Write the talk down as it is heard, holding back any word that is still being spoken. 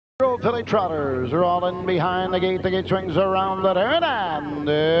Filly trotters are all in behind the gate. The gate swings around the turn, and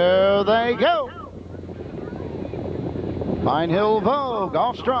there they go. Pine Hill Vogue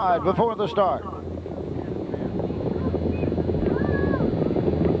off stride before the start.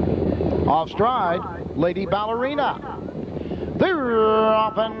 Off stride, Lady Ballerina. They're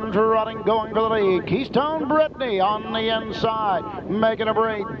off and trotting, going for the lead. Keystone Brittany on the inside, making a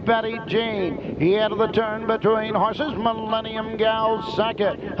break. Betty Jean, he out of the turn between horses. Millennium Gal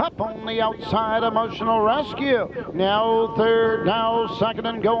second. Up on the outside, Emotional Rescue. Now third, now second,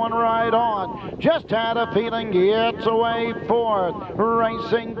 and going right on. Just had a feeling gets away fourth.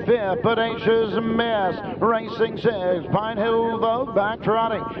 Racing fifth, Audacious Miss. Racing six, Pine Hill Vogue back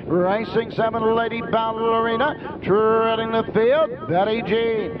trotting. Racing seven, Lady Ballerina. Treading the field, Betty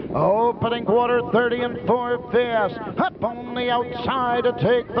Jean. Opening quarter, 30 and 4/5. Up on the outside to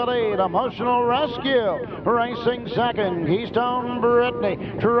take the lead, Emotional Rescue. Racing second, Keystone Brittany.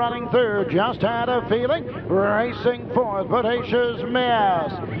 Trotting third, Just Had a Feeling. Racing fourth, Audacious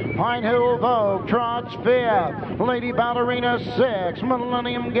Miss. Pine Hill Vogue trots fifth. Lady Ballerina sixth.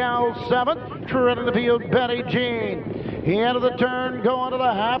 Millennium Gal seventh. Treading the field, Betty Jean. He entered the turn, going to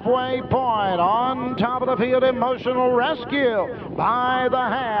the halfway point. On top of the field, Emotional Rescue. By the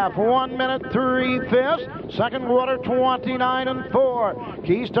half, 1 minute 3/5. Second quarter, 29 and 4.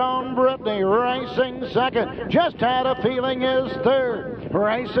 Keystone Brittany racing second. Just Had a Feeling is third.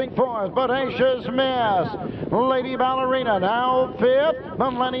 Racing fourth, Audacious Miss. Lady Ballerina now fifth.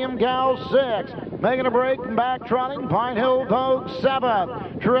 Millennium Gal sixth. Making a break and back trotting, Pine Hill Vogue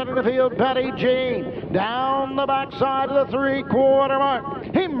seventh. Treading the field, Betty Jean. Down the backside of the three-quarter mark.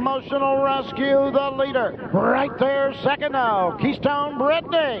 Emotional Rescue, the leader. Right there, second now. Keystone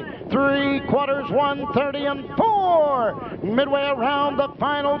Brittany. 3/4, 1:30 and 4. Midway around the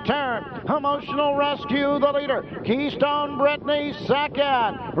final turn. Emotional Rescue, the leader. Keystone Brittany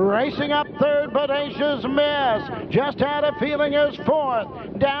second. Racing up third, Audacious Miss. Just Had a Feeling is fourth.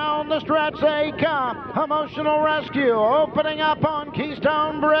 Down the stretch they come. Emotional Rescue opening up on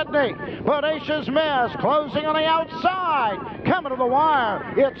Keystone Brittany. Audacious Miss closing on the outside. Coming to the wire.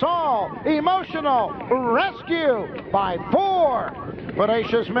 It's all Emotional Rescue by 4.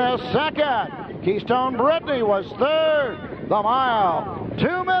 Audacious Miss second. Keystone Brittany was third. The mile,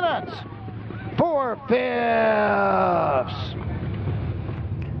 2 minutes, 4/5.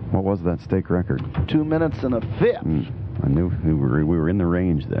 What was that stake record? 2 minutes and a fifth. I knew we were in the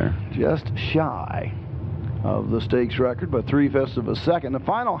range there. Just shy of the stakes record, but 3/5 of a second. The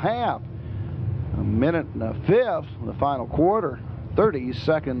final half, 1 minute and a fifth. The final quarter, 30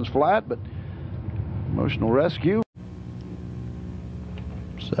 seconds flat, but Emotional Rescue.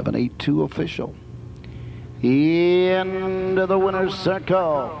 7:82 official. Into the winner's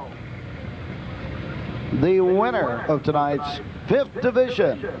circle. The winner of tonight's 5th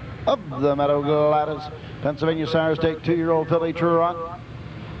division of the Meadow Gladys Pennsylvania Sire Stake 2-year-old filly Trot.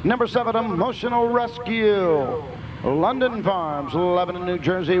 Number 7, Emotional Rescue. London Farms, Lebanon, New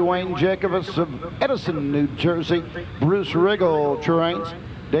Jersey. Wayne Jacobs of Edison, New Jersey. Bruce Riggle trains.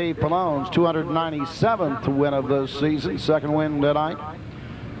 Dave Palone's 297th win of the season. Second win tonight.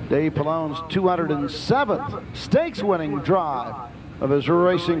 Dave Palone's 207th stakes winning drive of his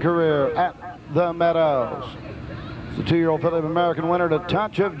racing career at the Meadows. The 2-year-old filly of American winner, to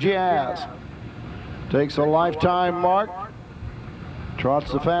Touch of Jazz. Takes a lifetime mark.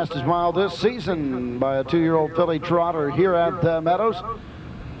 Trots the fastest mile this season by a 2-year-old filly trotter here at the Meadows.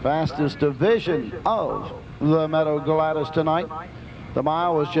 Fastest division of the Meadow Gladys tonight. The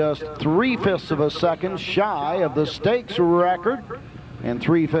mile was just 3/5 of a second shy of the stakes record and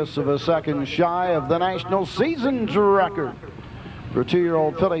 3/5 of a second shy of the national seasons record for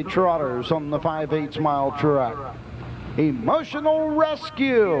 2-year-old filly trotters on the 5/8 mile track. Emotional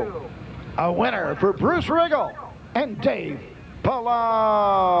Rescue, a winner for Bruce Riggle and Dave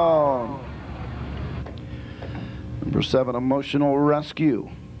Palone. Number 7, Emotional Rescue,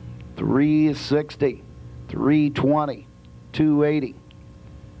 360, 320, 280.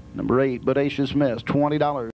 Number 8, Audacious Miss, $20.